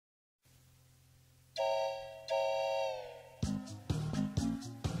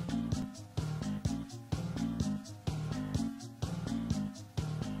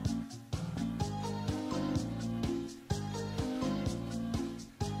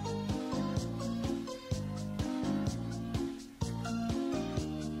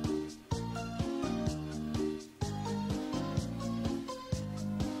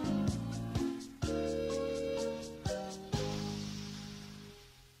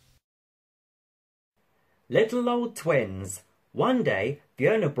Little old twins. One day, the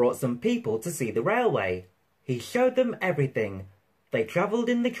owner brought some people to see the railway. He showed them everything. They travelled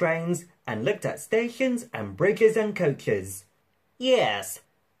in the trains and looked at stations and bridges and coaches. Yes,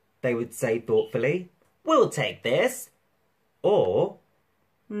 they would say thoughtfully, we'll take this. Or,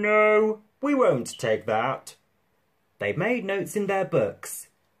 no, we won't take that. They made notes in their books.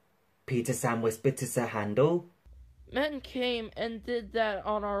 Peter Sam whispered to Sir Handel. Men came and did that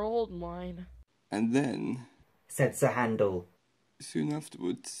on our old line. And then, said Sir Handel, soon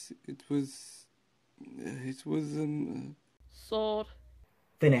afterwards, it was, sold.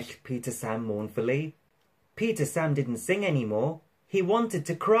 Finished Peter Sam mournfully. Peter Sam didn't sing any more. He wanted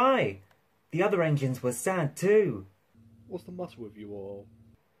to cry. The other engines were sad too. What's the matter with you all?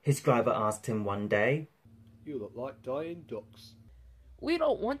 His driver asked him one day. You look like dying ducks. We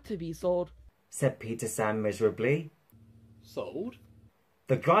don't want to be sold, said Peter Sam miserably. Sold?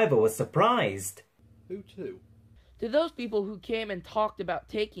 The driver was surprised. Who to? To those people who came and talked about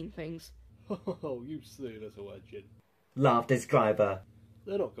taking things. Oh, you silly little engine. Laughed his driver.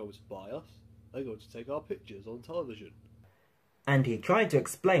 They're not going to buy us. They're going to take our pictures on television. And he tried to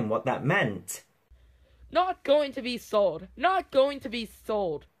explain what that meant. Not going to be sold. Not going to be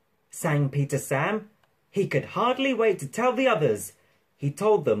sold, sang Peter Sam. He could hardly wait to tell the others. He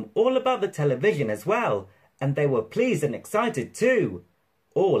told them all about the television as well, and they were pleased and excited too.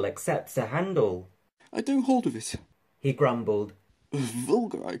 All except Sir Handel. I don't hold of it. He grumbled.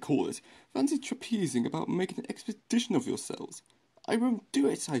 Vulgar, I call it. Fancy trapezing about making an expedition of yourselves. I won't do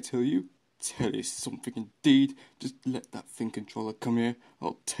it, I tell you. Tell you something indeed. Just let that thing controller come here.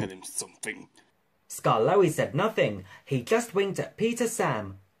 I'll tell him something. Skarloey said nothing. He just winked at Peter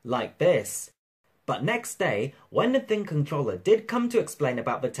Sam, like this. But next day, when the thing controller did come to explain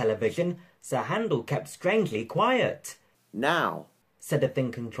about the television, Sir Handel kept strangely quiet. Now, said the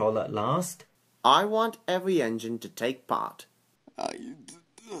thing controller at last, I want every engine to take part. I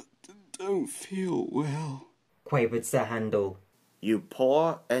don't feel well, quavered Sir Handel. You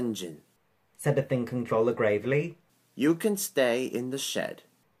poor engine, said the thing controller gravely. You can stay in the shed.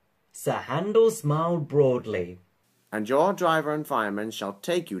 Sir Handel smiled broadly. And your driver and fireman shall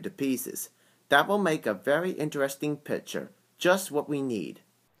take you to pieces. That will make a very interesting picture. Just what we need.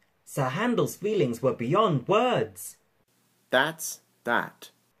 Sir Handel's feelings were beyond words. That's that,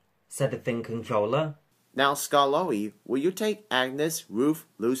 said the thing controller. Now, Skarloey, will you take Agnes, Ruth,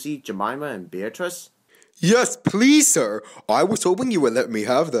 Lucy, Jemima, and Beatrice? Yes, please, sir. I was hoping you would let me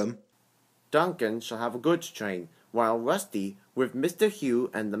have them. Duncan shall have a goods train, while Rusty, with Mr.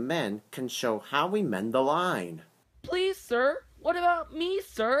 Hugh and the men, can show how we mend the line. Please, sir. What about me,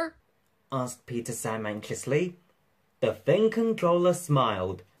 sir? asked Peter Sam anxiously. The thing controller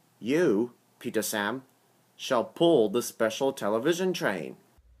smiled. You, Peter Sam, shall pull the special television train.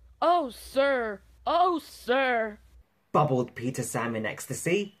 Oh, sir! Oh, sir! Bubbled Peter Sam in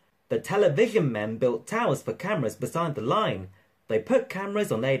ecstasy. The television men built towers for cameras beside the line. They put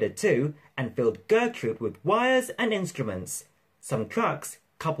cameras on Ada too and filled Gertrude with wires and instruments. Some trucks,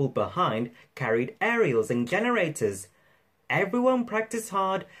 coupled behind, carried aerials and generators. Everyone practiced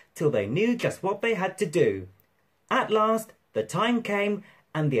hard till they knew just what they had to do. At last, the time came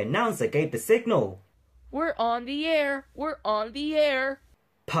and the announcer gave the signal. We're on the air! We're on the air!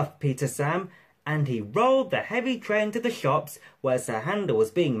 Puffed Peter Sam, and he rolled the heavy train to the shops where Sir Handel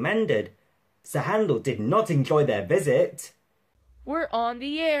was being mended. Sir Handel did not enjoy their visit. We're on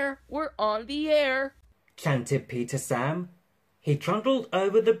the air! We're on the air! Chanted Peter Sam. He trundled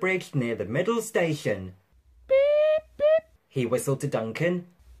over the bridge near the middle station. Beep, beep! He whistled to Duncan.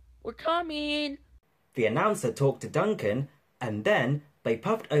 We're coming! The announcer talked to Duncan, and then they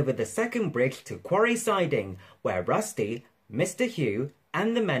puffed over the second bridge to Quarry Siding, where Rusty, Mr. Hugh,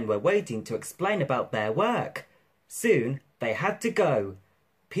 and the men were waiting to explain about their work. Soon they had to go.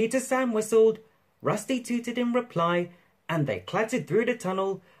 Peter Sam whistled, Rusty tooted in reply, and they clattered through the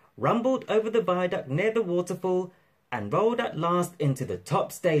tunnel, rumbled over the viaduct near the waterfall, and rolled at last into the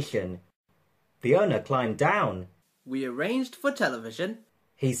top station. The owner climbed down. We arranged for television,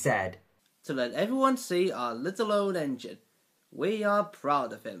 he said, to let everyone see our little old engine. We are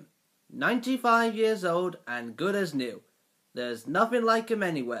proud of him. 95 years old and good as new. There's nothing like him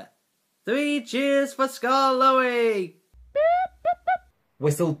anywhere. 3 cheers for Skarloey! Beep!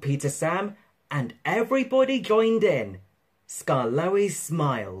 whistled Peter Sam, and everybody joined in. Skarloey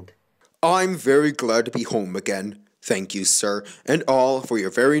smiled. I'm very glad to be home again. Thank you, sir, and all for your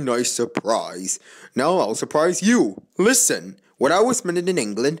very nice surprise. Now I'll surprise you. Listen, when I was minute in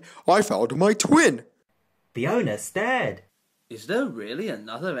England, I found my twin. Fiona stared. Is there really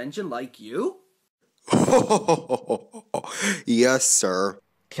another engine like you? Yes, sir.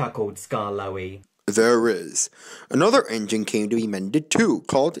 Chuckled Skarloey. There is. Another engine came to be mended too,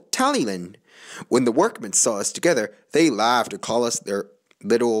 called Tallyland. When the workmen saw us together, they laughed and called us their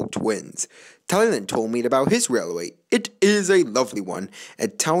little twins. Tallyland told me about his railway. It is a lovely one,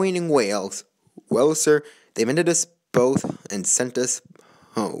 at Towing in Wales. Well, sir, they mended us both and sent us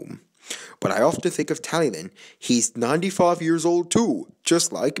home. But I often think of Tallyland. He's 95 years old too,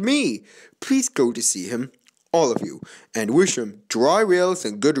 just like me. Please go to see him, all of you, and wish him dry rails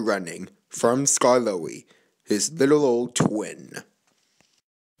and good running. From Skarloey, his little old twin.